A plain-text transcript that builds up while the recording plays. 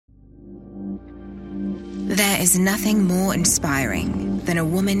There is nothing more inspiring than a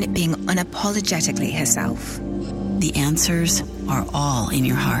woman being unapologetically herself. The answers are all in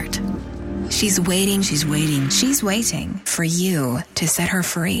your heart. She's waiting for you to set her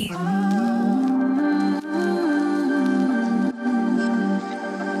free.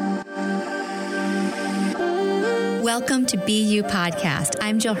 Welcome to Be You Podcast.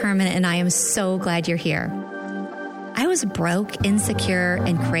 I'm Jill Herman, and I am so glad you're here. I was broke, insecure,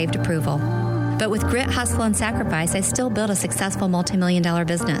 and craved approval. But with grit, hustle, and sacrifice, I still built a successful multi-million-dollar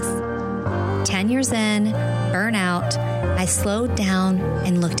business. 10 years in, burnout, I slowed down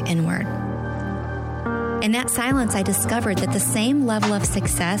and looked inward. In that silence, I discovered that the same level of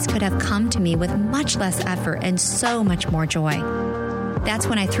success could have come to me with much less effort and so much more joy. That's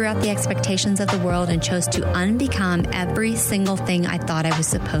when I threw out the expectations of the world and chose to unbecome every single thing I thought I was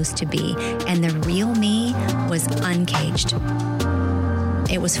supposed to be. And the real me was uncaged.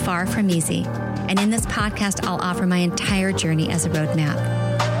 It was far from easy. And in this podcast, I'll offer my entire journey as a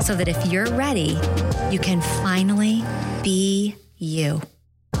roadmap so that if you're ready, you can finally be you.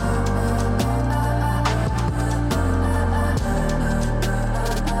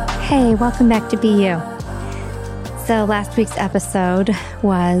 Hey, welcome back to Be You. So last week's episode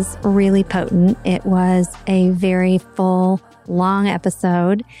was really potent. It was a very full, long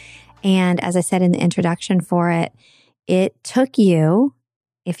episode. And as I said in the introduction for it, it took you,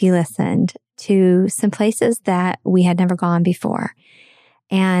 if you listened, to some places that we had never gone before.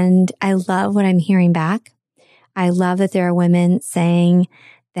 And I love what I'm hearing back. I love that there are women saying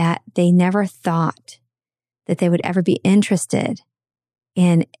that they never thought that they would ever be interested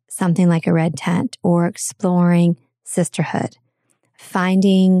in something like a red tent or exploring sisterhood,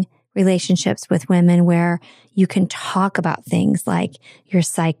 finding relationships with women where you can talk about things like your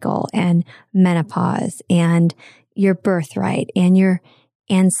cycle and menopause and your birthright and your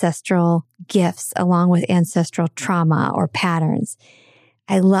ancestral gifts along with ancestral trauma or patterns.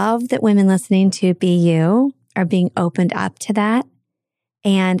 I love that women listening to Be You are being opened up to that.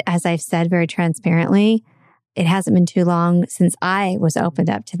 And as I've said very transparently, it hasn't been too long since I was opened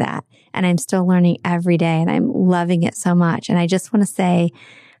up to that. And I'm still learning every day and I'm loving it so much. And I just want to say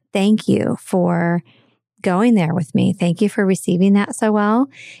thank you for going there with me. Thank you for receiving that so well.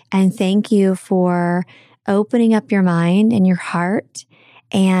 And thank you for opening up your mind and your heart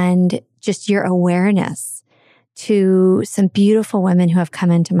and just your awareness to some beautiful women who have come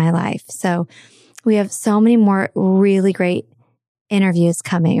into my life. So we have so many more really great interviews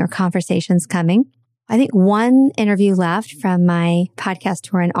coming or conversations coming. I think one interview left from my podcast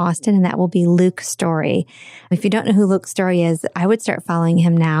tour in Austin, and that will be Luke Story. If you don't know who Luke Story is, I would start following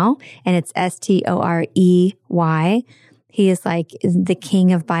him now, and it's Storey. He is like the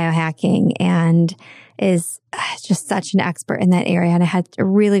king of biohacking and is just such an expert in that area. And I had a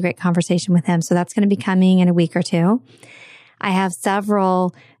really great conversation with him. So that's going to be coming in a week or two. I have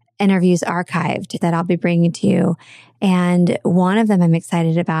several interviews archived that I'll be bringing to you. And one of them I'm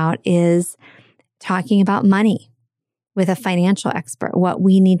excited about is talking about money with a financial expert, what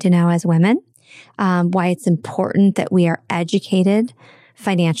we need to know as women, why it's important that we are educated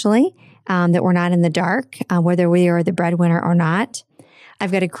financially, that we're not in the dark, whether we are the breadwinner or not.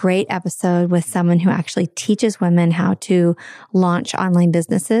 I've got a great episode with someone who actually teaches women how to launch online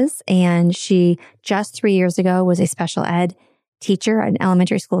businesses. And she just 3 years ago was a special ed teacher, an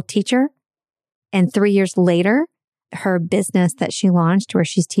elementary school teacher. And 3 years later, her business that she launched, where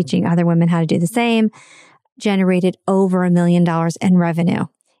she's teaching other women how to do the same, generated over $1 million in revenue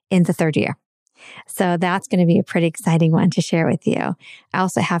in the third year. So that's going to be a pretty exciting one to share with you. I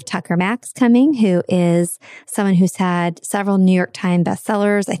also have Tucker Max coming, who is someone who's had several New York Times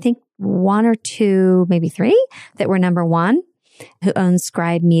bestsellers, I think 1 or 2, maybe 3 that were number 1, who owns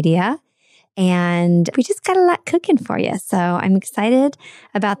Scribe Media. And we just got a lot cooking for you. So I'm excited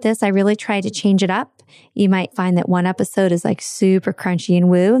about this. I really tried to change it up. You might find that one episode is like super crunchy and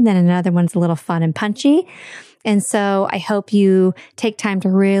woo, and then another one's a little fun and punchy. And so I hope you take time to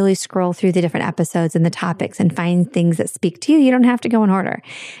really scroll through the different episodes and the topics and find things that speak to you. You don't have to go in order.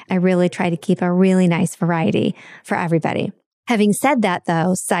 I really try to keep a really nice variety for everybody. Having said that,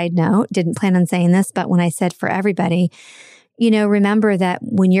 though, side note, didn't plan on saying this, but when I said for everybody, remember that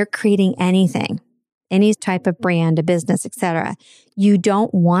when you're creating anything, any type of brand, a business, etc., you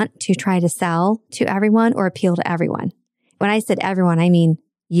don't want to try to sell to everyone or appeal to everyone. When I said everyone, I mean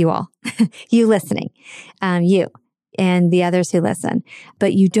you all, you listening, you and the others who listen.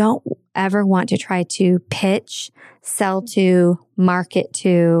 But you don't ever want to try to pitch, sell to, market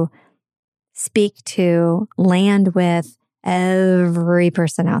to, speak to, land with every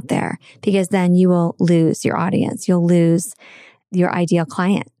person out there, because then you will lose your audience. You'll lose your ideal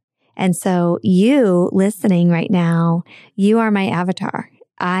client. And so you listening right now, you are my avatar.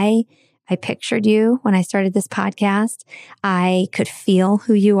 I pictured you when I started this podcast. I could feel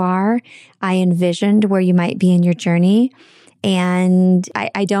who you are. I envisioned where you might be in your journey. And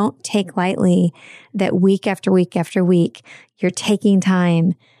I don't take lightly that week after week after week, you're taking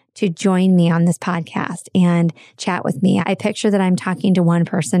time to join me on this podcast and chat with me. I picture that I'm talking to one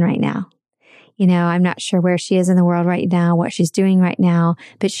person right now. You know, I'm not sure where she is in the world right now, what she's doing right now,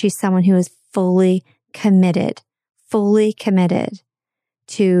 but she's someone who is fully committed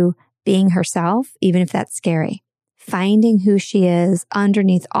to being herself, even if that's scary. Finding who she is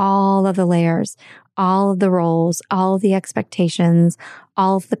underneath all of the layers, all of the roles, all of the expectations,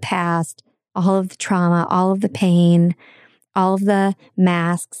 all of the past, all of the trauma, all of the pain, all of the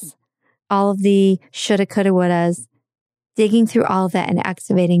masks, all of the shoulda, coulda, wouldas, digging through all of that and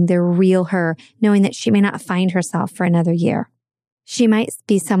excavating the real her, knowing that she may not find herself for another year. She might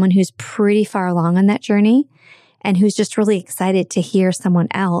be someone who's pretty far along on that journey and who's just really excited to hear someone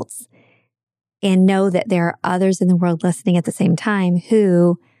else and know that there are others in the world listening at the same time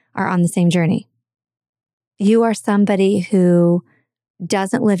who are on the same journey. You are somebody who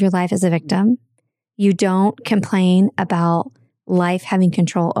doesn't live your life as a victim. You don't complain about life having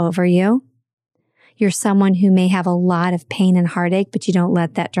control over you. You're someone who may have a lot of pain and heartache, but you don't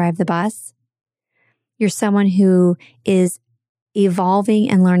let that drive the bus. You're someone who is evolving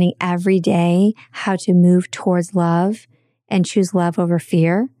and learning every day how to move towards love and choose love over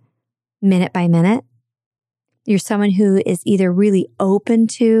fear, minute by minute. You're someone who is either really open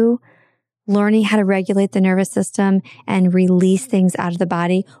to learning how to regulate the nervous system and release things out of the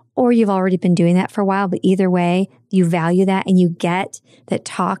body, or you've already been doing that for a while, but either way, you value that and you get that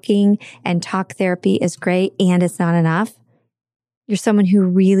talking and talk therapy is great and it's not enough. You're someone who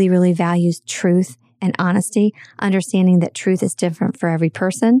really, really values truth and honesty, understanding that truth is different for every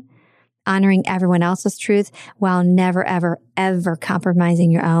person, honoring everyone else's truth while never, ever, ever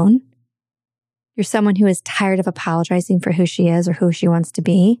compromising your own. You're someone who is tired of apologizing for who she is or who she wants to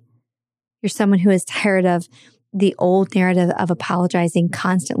be. You're someone who is tired of the old narrative of apologizing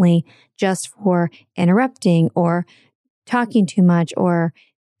constantly just for interrupting or talking too much or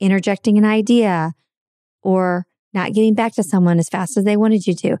interjecting an idea or not getting back to someone as fast as they wanted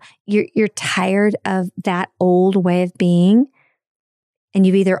you to. You're tired of that old way of being, and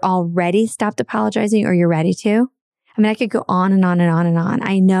you've either already stopped apologizing or you're ready to. I mean, I could go on and on and on and on.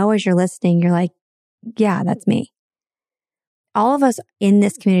 I know as you're listening, you're like, yeah, that's me. All of us in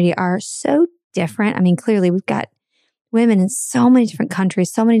this community are so different. I mean, clearly we've got women in so many different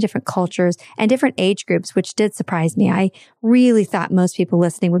countries, so many different cultures and different age groups, which did surprise me. I really thought most people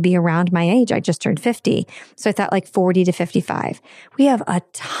listening would be around my age. I just turned 50. So I thought like 40 to 55. We have a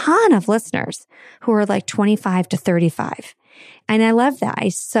ton of listeners who are like 25 to 35. And I love that. I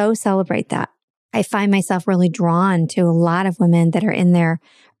so celebrate that. I find myself really drawn to a lot of women that are in their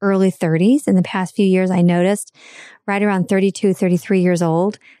early 30s. In the past few years, I noticed right around 32, 33 years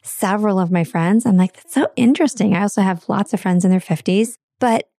old, several of my friends, I'm like, that's so interesting. I also have lots of friends in their 50s,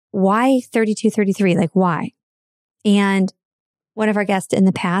 but why 32, 33? Like why? And one of our guests in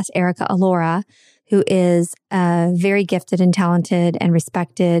the past, Erica Alora, who is very gifted and talented and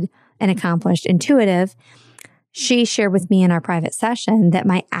respected and accomplished intuitive, she shared with me in our private session that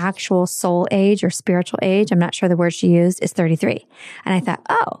my actual soul age or spiritual age, I'm not sure the word she used, is 33. And I thought,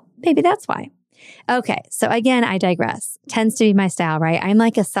 oh, maybe that's why. Okay. So again, I digress. Tends to be my style, right? I'm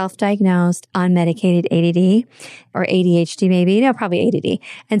like a self-diagnosed, unmedicated ADD or ADHD maybe. No, probably ADD.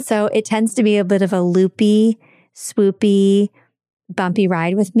 And so it tends to be a bit of a loopy, swoopy, bumpy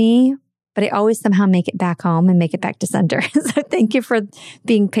ride with me. But I always somehow make it back home and make it back to center. So thank you for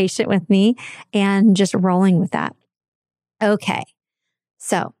being patient with me and just rolling with that. Okay.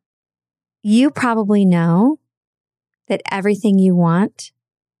 So you probably know that everything you want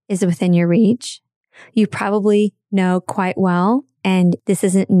is within your reach. You probably know quite well, and this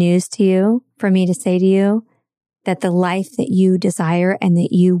isn't news to you for me to say to you, that the life that you desire and that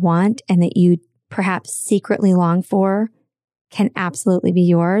you want and that you perhaps secretly long for can absolutely be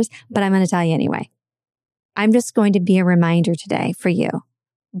yours, but I'm going to tell you anyway. I'm just going to be a reminder today for you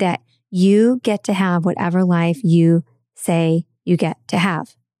that you get to have whatever life you say you get to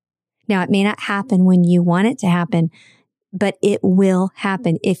have. Now, it may not happen when you want it to happen, but it will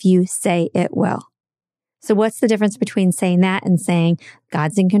happen if you say it will. So what's the difference between saying that and saying,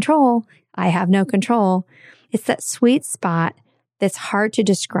 God's in control, I have no control? It's that sweet spot that's hard to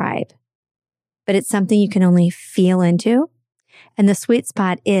describe, but it's something you can only feel into. And the sweet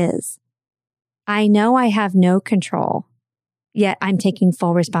spot is, I know I have no control, yet I'm taking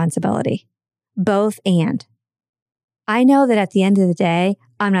full responsibility. Both and. I know that at the end of the day,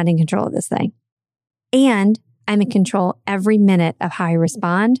 I'm not in control of this thing. And I'm in control every minute of how I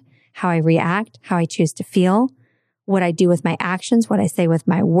respond, how I react, how I choose to feel, what I do with my actions, what I say with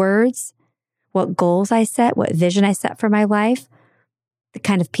my words, what goals I set, what vision I set for my life, the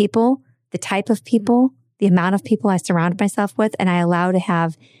kind of people, the type of people, the amount of people I surround myself with, and I allow to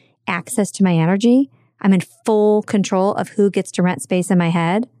have access to my energy. I'm in full control of who gets to rent space in my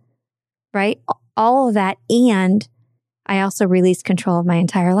head, right? All of that. And I also release control of my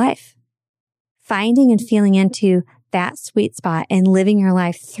entire life. Finding and feeling into that sweet spot and living your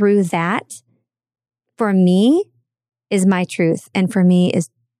life through that, for me, is my truth. And for me is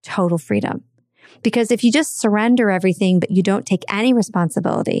total freedom. Because if you just surrender everything, but you don't take any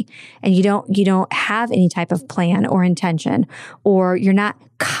responsibility and you don't have any type of plan or intention, or you're not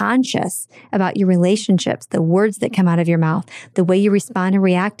conscious about your relationships, the words that come out of your mouth, the way you respond and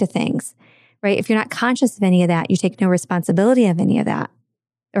react to things, right? If you're not conscious of any of that, you take no responsibility of any of that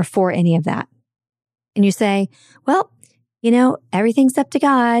or for any of that. And you say, well, everything's up to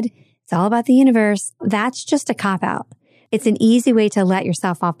God. It's all about the universe. That's just a cop-out. It's an easy way to let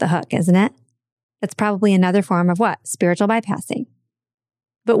yourself off the hook, isn't it? That's probably another form of what? Spiritual bypassing.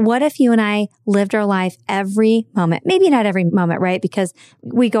 But what if you and I lived our life every moment? Maybe not every moment, right? Because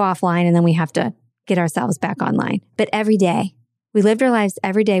we go offline and then we have to get ourselves back online. But every day, we lived our lives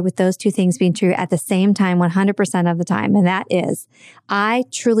every day with those two things being true at the same time, 100% of the time. And that is, I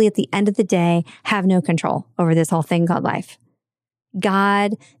truly, at the end of the day, have no control over this whole thing called life.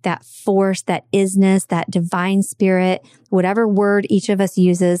 God, that force, that isness, that divine spirit, whatever word each of us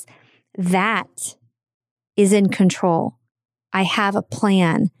uses, that is in control. I have a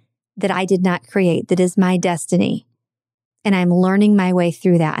plan that I did not create, that is my destiny. And I'm learning my way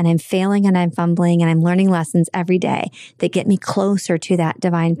through that. And I'm failing and I'm fumbling and I'm learning lessons every day that get me closer to that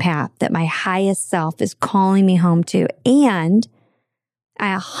divine path that my highest self is calling me home to. And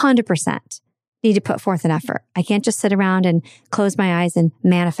I 100% need to put forth an effort. I can't just sit around and close my eyes and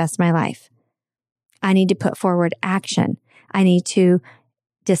manifest my life. I need to put forward action. I need to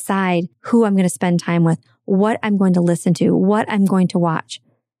decide who I'm going to spend time with, what I'm going to listen to, what I'm going to watch.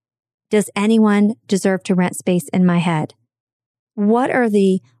 Does anyone deserve to rent space in my head? What are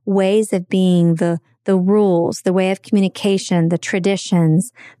the ways of being, the rules, the way of communication, the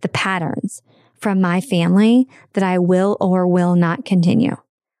traditions, the patterns from my family that I will or will not continue,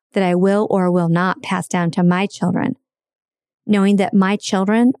 that I will or will not pass down to my children, knowing that my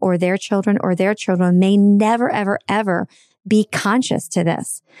children or their children or their children may never, ever, ever be conscious to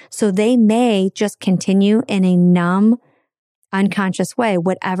this. So they may just continue in a numb, unconscious way,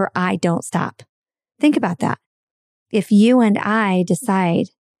 whatever I don't stop. Think about that. If you and I decide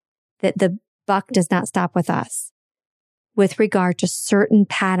that the buck does not stop with us with regard to certain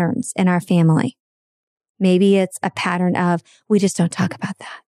patterns in our family, maybe it's a pattern of, we just don't talk about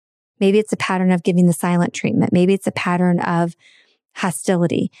that. Maybe it's a pattern of giving the silent treatment. Maybe it's a pattern of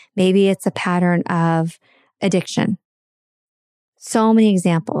hostility. Maybe it's a pattern of addiction. So many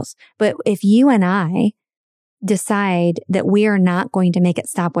examples. But if you and I decide that we are not going to make it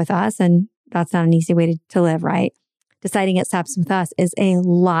stop with us, and that's not an easy way to live, right? Deciding it stops with us is a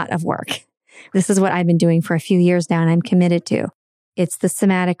lot of work. This is what I've been doing for a few years now, and I'm committed to. It's the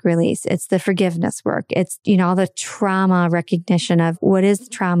somatic release. It's the forgiveness work. It's, all the trauma recognition of what is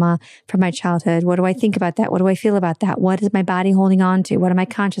trauma from my childhood? What do I think about that? What do I feel about that? What is my body holding on to? What am I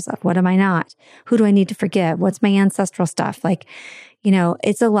conscious of? What am I not? Who do I need to forgive? What's my ancestral stuff?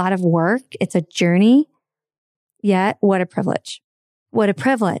 It's a lot of work. It's a journey. Yet, what a privilege. What a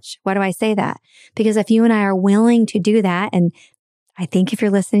privilege. Why do I say that? Because if you and I are willing to do that, and I think if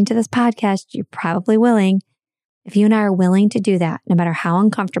you're listening to this podcast, you're probably willing. If you and I are willing to do that, no matter how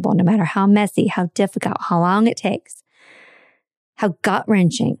uncomfortable, no matter how messy, how difficult, how long it takes, how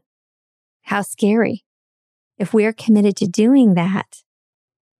gut-wrenching, how scary, if we are committed to doing that,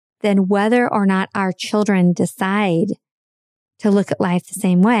 then whether or not our children decide to look at life the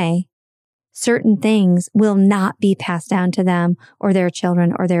same way, certain things will not be passed down to them or their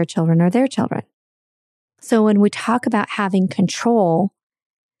children or their children or their children. So when we talk about having control,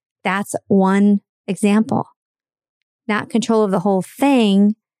 that's one example. Not control of the whole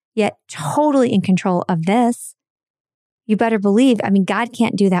thing, yet totally in control of this. You better believe, God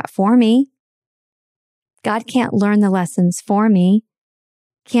can't do that for me. God can't learn the lessons for me.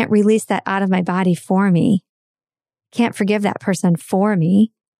 Can't release that out of my body for me. Can't forgive that person for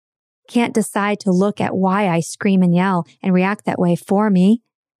me. Can't decide to look at why I scream and yell and react that way for me.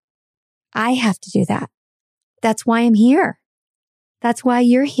 I have to do that. That's why I'm here. That's why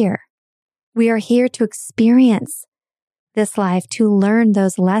you're here. We are here to experience this life, to learn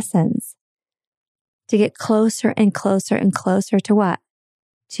those lessons, to get closer and closer and closer to what?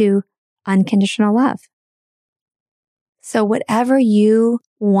 to unconditional love. So whatever you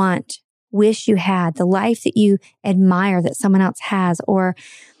want, wish you had, the life that you admire that someone else has, or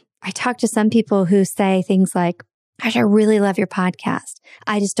I talk to some people who say things like, gosh, I really love your podcast.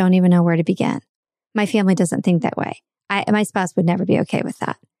 I just don't even know where to begin. My family doesn't think that way. My spouse would never be okay with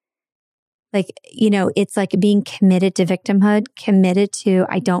that. Like, it's like being committed to victimhood, committed to,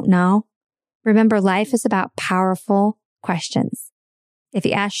 I don't know. Remember, life is about powerful questions. If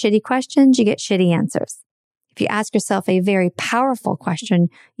you ask shitty questions, you get shitty answers. If you ask yourself a very powerful question,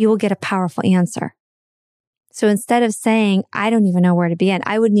 you will get a powerful answer. So instead of saying, I don't even know where to begin,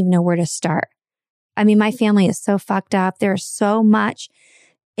 I wouldn't even know where to start. I mean, my family is so fucked up. There's so much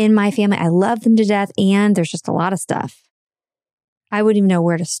in my family. I love them to death, and there's just a lot of stuff. I wouldn't even know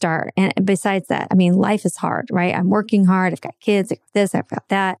where to start. And besides that, I mean, life is hard, right? I'm working hard. I've got kids. I've got this, I've got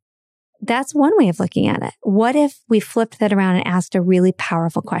that. That's one way of looking at it. What if we flipped that around and asked a really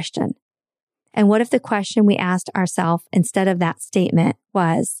powerful question? And what if the question we asked ourselves instead of that statement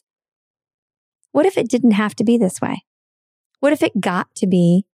was, what if it didn't have to be this way? What if it got to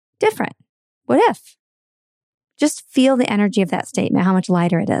be different? What if? Just feel the energy of that statement, how much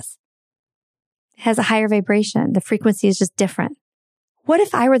lighter it is. It has a higher vibration. The frequency is just different. What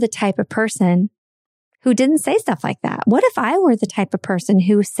if I were the type of person who didn't say stuff like that? What if I were the type of person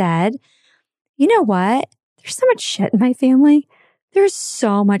who said, you know what? There's so much shit in my family. There's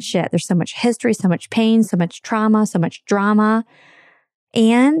so much shit. There's so much history, so much pain, so much trauma, so much drama.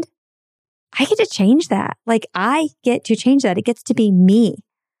 And I get to change that. Like, I get to change that. It gets to be me.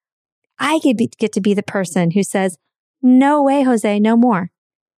 I get to be the person who says, no way, Jose, no more.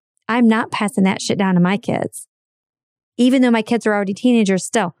 I'm not passing that shit down to my kids. Even though my kids are already teenagers,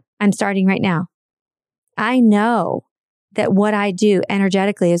 still, I'm starting right now. I know that what I do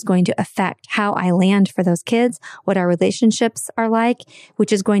energetically is going to affect how I land for those kids, what our relationships are like,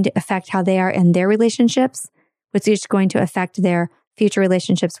 which is going to affect how they are in their relationships, which is going to affect their future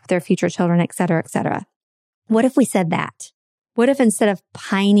relationships with their future children, et cetera, et cetera. What if we said that? What if instead of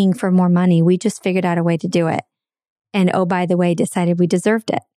pining for more money, we just figured out a way to do it? And oh, by the way, decided we deserved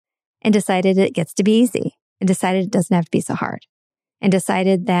it, and decided it gets to be easy, and decided it doesn't have to be so hard, and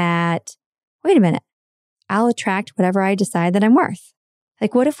decided that, wait a minute, I'll attract whatever I decide that I'm worth.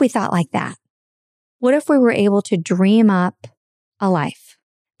 Like, what if we thought like that? What if we were able to dream up a life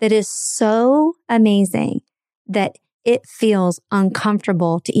that is so amazing that it feels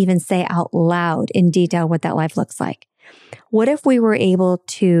uncomfortable to even say out loud in detail what that life looks like? What if we were able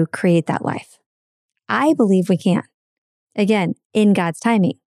to create that life? I believe we can. Again, in God's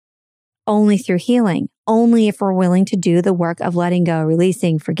timing, only through healing, only if we're willing to do the work of letting go,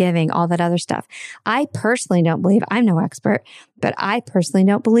 releasing, forgiving, all that other stuff. I personally don't believe, I'm no expert, but I personally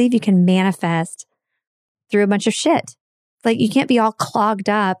don't believe you can manifest through a bunch of shit. Like, you can't be all clogged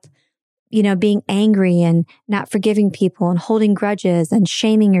up, being angry and not forgiving people and holding grudges and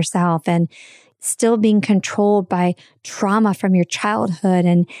shaming yourself and still being controlled by trauma from your childhood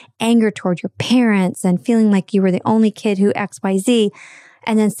and anger toward your parents and feeling like you were the only kid who XYZ,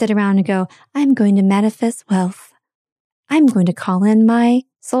 and then sit around and go, I'm going to manifest wealth. I'm going to call in my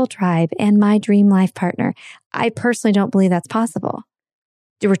soul tribe and my dream life partner. I personally don't believe that's possible.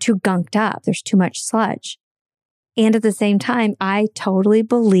 We're too gunked up. There's too much sludge. And at the same time, I totally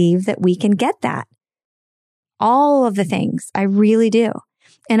believe that we can get that. All of the things, I really do.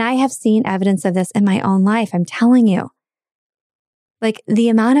 And I have seen evidence of this in my own life. I'm telling you, like, the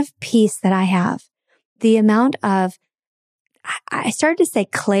amount of peace that I have, the amount of, I started to say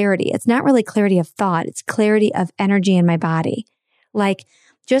clarity. It's not really clarity of thought. It's clarity of energy in my body. Like,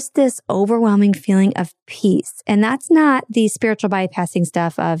 just this overwhelming feeling of peace. And that's not the spiritual bypassing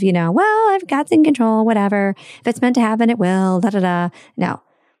stuff of, well, I've God's in control, whatever. If it's meant to happen, it will, da-da-da. No,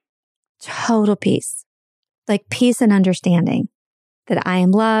 total peace. Like, peace and understanding that I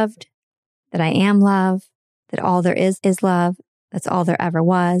am loved, that I am love, that all there is love. That's all there ever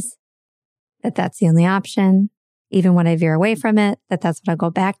was, that that's the only option. Even when I veer away from it, that's what I'll go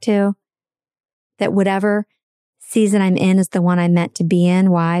back to. That whatever season I'm in is the one I'm meant to be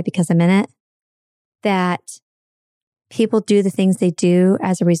in. Why? Because I'm in it. That people do the things they do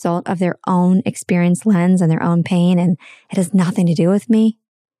as a result of their own experience lens and their own pain, and it has nothing to do with me.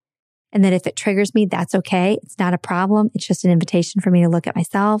 And that if it triggers me, that's okay. It's not a problem. It's just an invitation for me to look at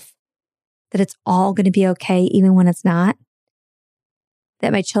myself. That it's all going to be okay, even when it's not.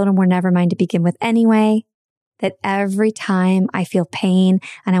 That my children were never mine to begin with anyway. That every time I feel pain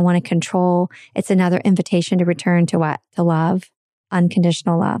and I want to control, it's another invitation to return to what? To love,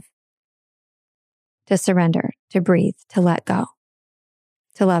 unconditional love. To surrender, to breathe, to let go,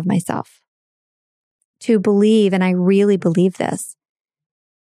 to love myself. To believe, and I really believe this,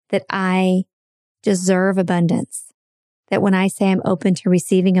 that I deserve abundance. That when I say I'm open to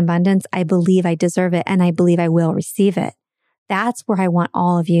receiving abundance, I believe I deserve it and I believe I will receive it. That's where I want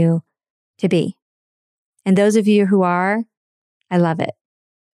all of you to be. And those of you who are, I love it.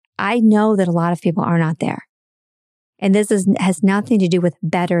 I know that a lot of people are not there. And this has nothing to do with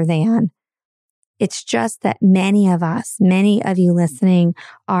better than. It's just that many of us, many of you listening,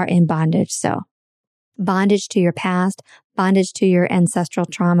 are in bondage. So bondage to your past, bondage to your ancestral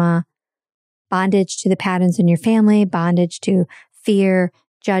trauma, bondage to the patterns in your family, bondage to fear,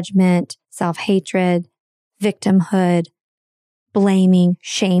 judgment, self-hatred, victimhood, blaming,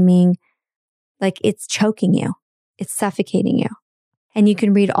 shaming. Like it's choking you. It's suffocating you. And you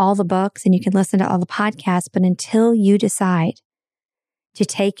can read all the books and you can listen to all the podcasts, but until you decide to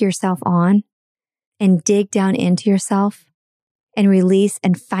take yourself on and dig down into yourself and release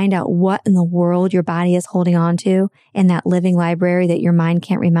and find out what in the world your body is holding on to in that living library that your mind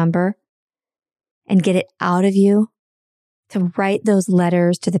can't remember, and get it out of you, to write those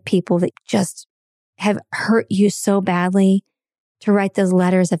letters to the people that just have hurt you so badly, to write those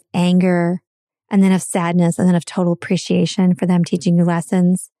letters of anger and then of sadness and then of total appreciation for them teaching you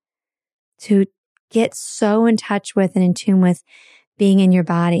lessons, to get so in touch with and in tune with being in your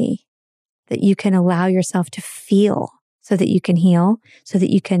body that you can allow yourself to feel so that you can heal, so that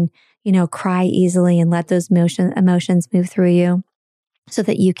you can, cry easily and let those emotions move through you, so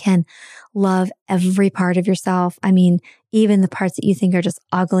that you can love every part of yourself. I mean, even the parts that you think are just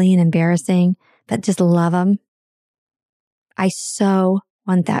ugly and embarrassing, but just love them. I so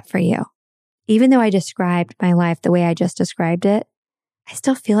want that for you. Even though I described my life the way I just described it, I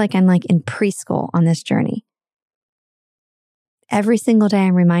still feel like I'm like in preschool on this journey. Every single day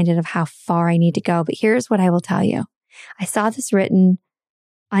I'm reminded of how far I need to go. But here's what I will tell you. I saw this written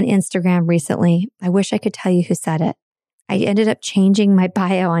on Instagram recently. I wish I could tell you who said it. I ended up changing my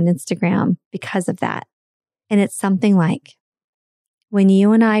bio on Instagram because of that. And it's something like, when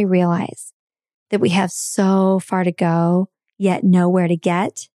you and I realize that we have so far to go, yet nowhere to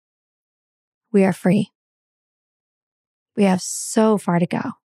get, we are free. We have so far to go,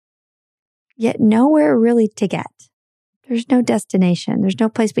 yet nowhere really to get. There's no destination. There's no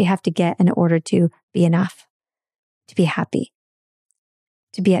place we have to get in order to be enough, to be happy,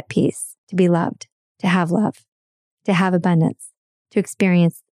 to be at peace, to be loved, to have love, to have abundance, to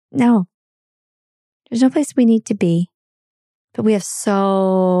experience. No, there's no place we need to be, but we have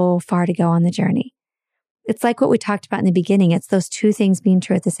so far to go on the journey. It's like what we talked about in the beginning. It's those two things being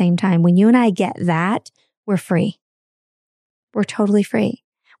true at the same time. When you and I get that, we're free. We're totally free.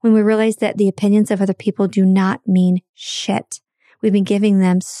 When we realize that the opinions of other people do not mean shit. We've been giving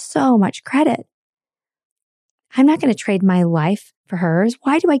them so much credit. I'm not going to trade my life for hers.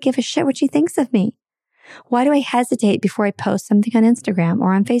 Why do I give a shit what she thinks of me? Why do I hesitate before I post something on Instagram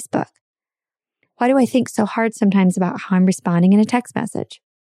or on Facebook? Why do I think so hard sometimes about how I'm responding in a text message?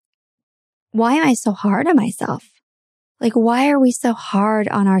 Why am I so hard on myself? Like, why are we so hard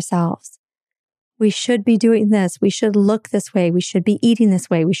on ourselves? We should be doing this. We should look this way. We should be eating this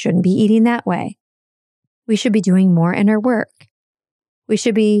way. We shouldn't be eating that way. We should be doing more inner work. We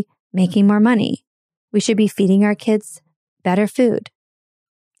should be making more money. We should be feeding our kids better food,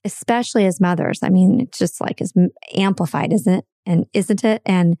 especially as mothers. I mean, it's just like is amplified, isn't it? And isn't it?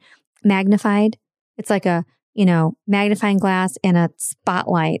 And magnified. It's like a, magnifying glass and a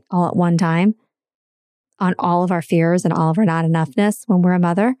spotlight all at one time on all of our fears and all of our not enoughness when we're a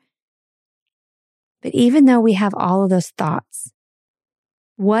mother. But even though we have all of those thoughts,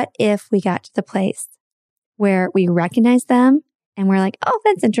 what if we got to the place where we recognize them and we're like, oh,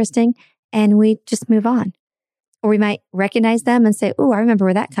 that's interesting, and we just move on? Or we might recognize them and say, oh, I remember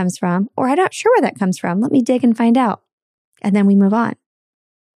where that comes from, or I'm not sure where that comes from. Let me dig and find out. And then we move on.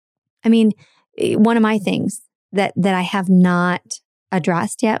 I mean, one of my things that I have not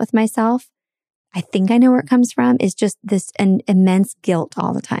addressed yet with myself, I think I know where it comes from, is just this immense guilt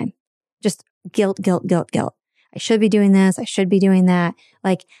all the time. Just guilt. I should be doing this. I should be doing that.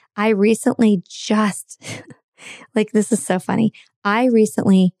 Like I recently this is so funny.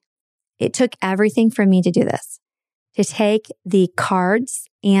 It took everything for me to do this, to take the cards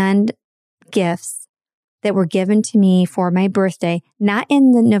and gifts that were given to me for my birthday, not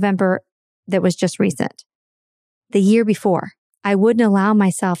in the November that was just recent, the year before. I wouldn't allow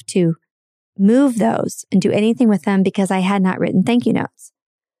myself to move those and do anything with them because I had not written thank you notes.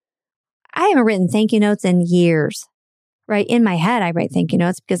 I haven't written thank you notes in years, right? In my head, I write thank you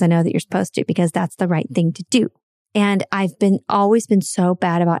notes because I know that you're supposed to, because that's the right thing to do. And I've always been so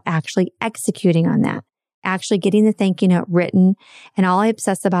bad about actually executing on that, actually getting the thank you note written. And all I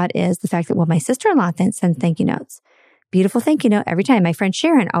obsess about is the fact that, well, my sister-in-law sends thank you notes. Beautiful thank you note every time. My friend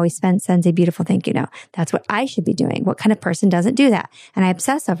Sharon always sends a beautiful thank you note. That's what I should be doing. What kind of person doesn't do that? And I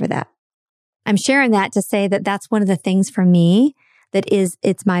obsess over that. I'm sharing that to say that that's one of the things for me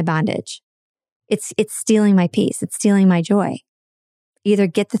it's my bondage. It's stealing my peace. It's stealing my joy. Either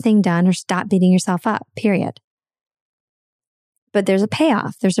get the thing done or stop beating yourself up, period. But there's a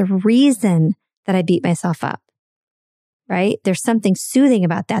payoff. There's a reason that I beat myself up, right? There's something soothing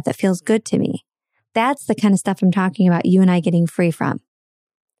about that feels good to me. That's the kind of stuff I'm talking about you and I getting free from.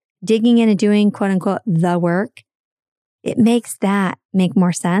 Digging in and doing, quote unquote, the work. It makes that make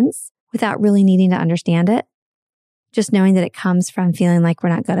more sense without really needing to understand it. Just knowing that it comes from feeling like we're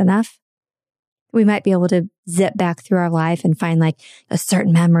not good enough. We might be able to zip back through our life and find like a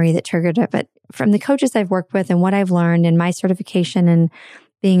certain memory that triggered it. But from the coaches I've worked with and what I've learned in my certification and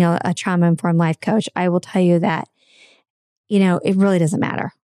being a trauma-informed life coach, I will tell you that, it really doesn't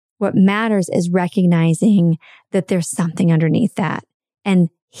matter. What matters is recognizing that there's something underneath that and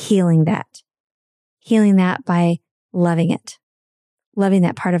healing that. Healing that by loving it, loving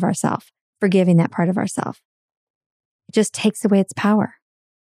that part of ourself, forgiving that part of ourself. It just takes away its power.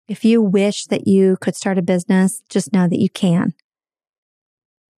 If you wish that you could start a business, just know that you can.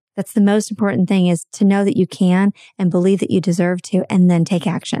 That's the most important thing, is to know that you can and believe that you deserve to, and then take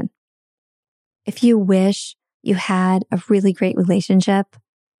action. If you wish you had a really great relationship,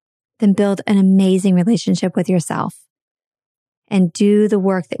 then build an amazing relationship with yourself and do the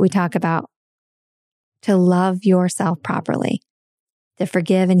work that we talk about to love yourself properly, to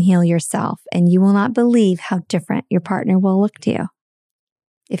forgive and heal yourself. And you will not believe how different your partner will look to you.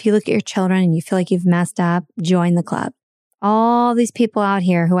 If you look at your children and you feel like you've messed up, join the club. All these people out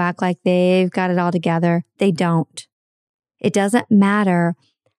here who act like they've got it all together, they don't. It doesn't matter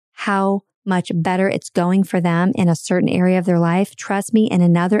how much better it's going for them in a certain area of their life. Trust me, in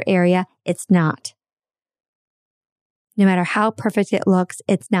another area, it's not. No matter how perfect it looks,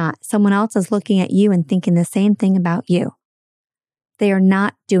 it's not. Someone else is looking at you and thinking the same thing about you. They are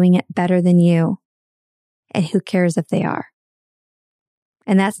not doing it better than you. And who cares if they are?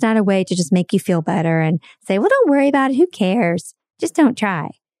 And that's not a way to just make you feel better and say, well, don't worry about it. Who cares? Just don't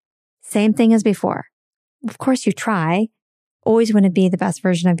try. Same thing as before. Of course you try. Always want to be the best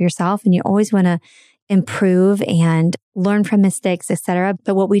version of yourself, and you always want to improve and learn from mistakes, etc.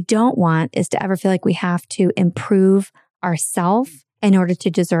 But what we don't want is to ever feel like we have to improve ourselves in order to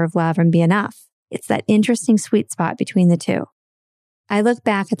deserve love and be enough. It's that interesting sweet spot between the two. I look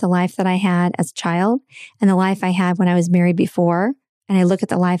back at the life that I had as a child and the life I had when I was married before, and I look at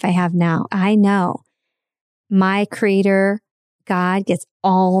the life I have now. I know my creator, God, gets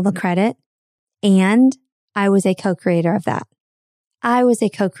all the credit, and I was a co-creator of that. I was a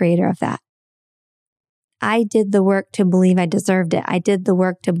co-creator of that. I did the work to believe I deserved it. I did the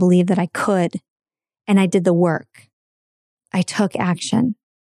work to believe that I could, and I did the work. I took action.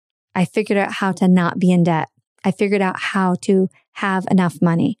 I figured out how to not be in debt. I figured out how to have enough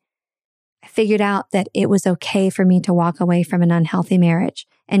money. I figured out that it was okay for me to walk away from an unhealthy marriage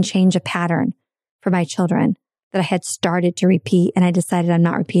and change a pattern for my children that I had started to repeat, and I decided I'm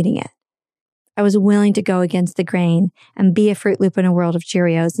not repeating it. I was willing to go against the grain and be a Fruit Loop in a world of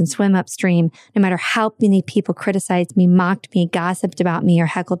Cheerios and swim upstream, no matter how many people criticized me, mocked me, gossiped about me, or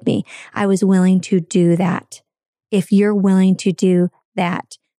heckled me. I was willing to do that. If you're willing to do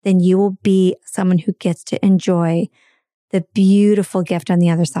that, then you will be someone who gets to enjoy the beautiful gift on the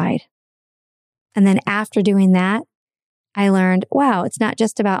other side. And then after doing that, I learned, wow, it's not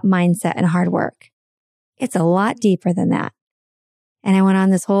just about mindset and hard work. It's a lot deeper than that. And I went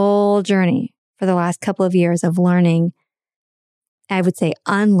on this whole journey for the last couple of years of learning, I would say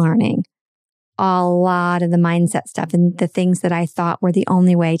unlearning a lot of the mindset stuff and the things that I thought were the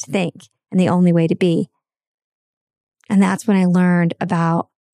only way to think and the only way to be. And that's when I learned about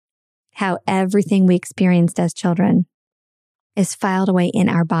how everything we experienced as children is filed away in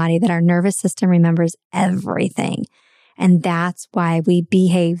our body, that our nervous system remembers everything. And that's why we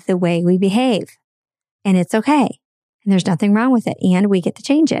behave the way we behave. And it's okay. And there's nothing wrong with it. And we get to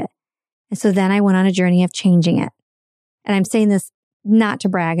change it. And so then I went on a journey of changing it. And I'm saying this not to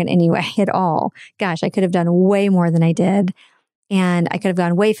brag in any way at all. Gosh, I could have done way more than I did. And I could have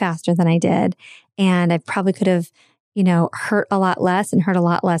gone way faster than I did. And I probably could have, hurt a lot less and hurt a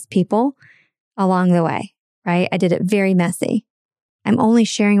lot less people along the way, right? I did it very messy. I'm only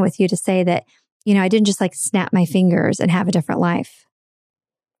sharing with you to say that, I didn't just snap my fingers and have a different life.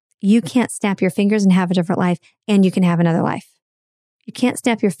 You can't snap your fingers and have a different life, and you can have another life. You can't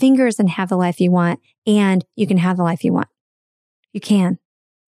snap your fingers and have the life you want, and you can have the life you want. You can.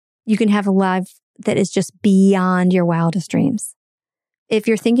 You can have a life that is just beyond your wildest dreams. If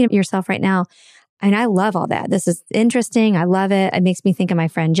you're thinking of yourself right now, And I love all that. This is interesting. I love it. It makes me think of my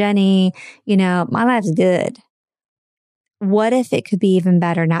friend Jenny. My life's good. What if it could be even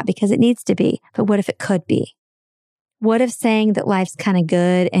better? Not because it needs to be, but what if it could be? What if saying that life's kind of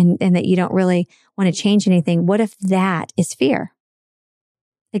good and that you don't really want to change anything, what if that is fear?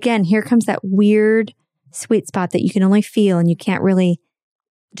 Again, here comes that weird sweet spot that you can only feel and you can't really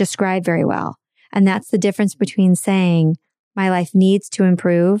describe very well. And that's the difference between saying my life needs to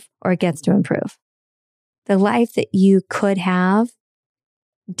improve or it gets to improve. The life that you could have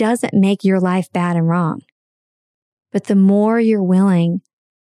doesn't make your life bad and wrong. But the more you're willing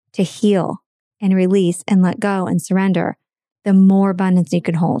to heal and release and let go and surrender, the more abundance you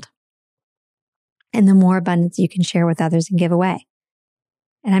can hold. And the more abundance you can share with others and give away.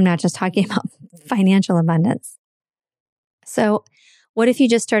 And I'm not just talking about financial abundance. So what if you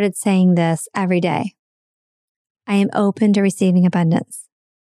just started saying this every day? I am open to receiving abundance.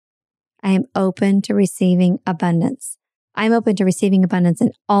 I am open to receiving abundance. I'm open to receiving abundance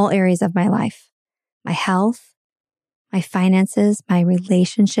in all areas of my life. My health, my finances, my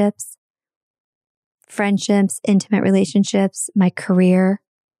relationships, friendships, intimate relationships, my career,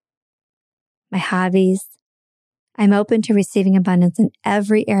 my hobbies. I'm open to receiving abundance in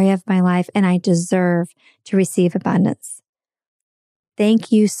every area of my life, and I deserve to receive abundance.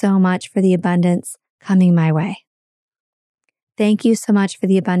 Thank you so much for the abundance coming my way. Thank you so much for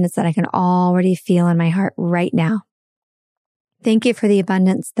the abundance that I can already feel in my heart right now. Thank you for the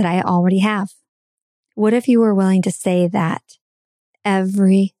abundance that I already have. What if you were willing to say that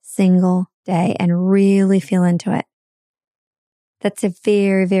every single day and really feel into it? That's a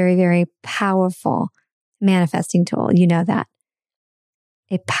very, very, very powerful manifesting tool. You know that.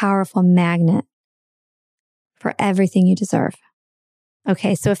 A powerful magnet for everything you deserve.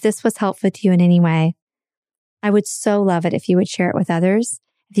 Okay, so if this was helpful to you in any way, I would so love it if you would share it with others,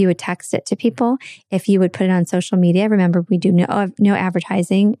 if you would text it to people, if you would put it on social media. Remember, we do no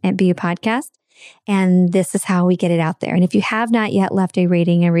advertising at BU Podcast, and this is how we get it out there. And if you have not yet left a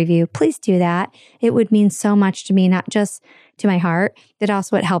rating and review, please do that. It would mean so much to me, not just to my heart, but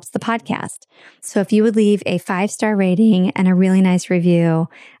also it helps the podcast. So if you would leave a 5-star rating and a really nice review,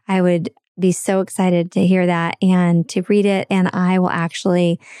 I would be so excited to hear that and to read it. And I will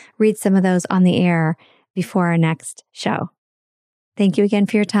actually read some of those on the air before our next show. Thank you again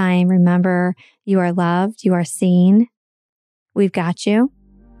for your time. Remember, you are loved, you are seen. We've got you,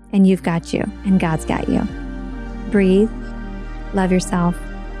 and you've got you, and God's got you. Breathe, love yourself,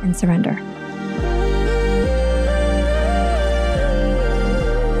 and surrender.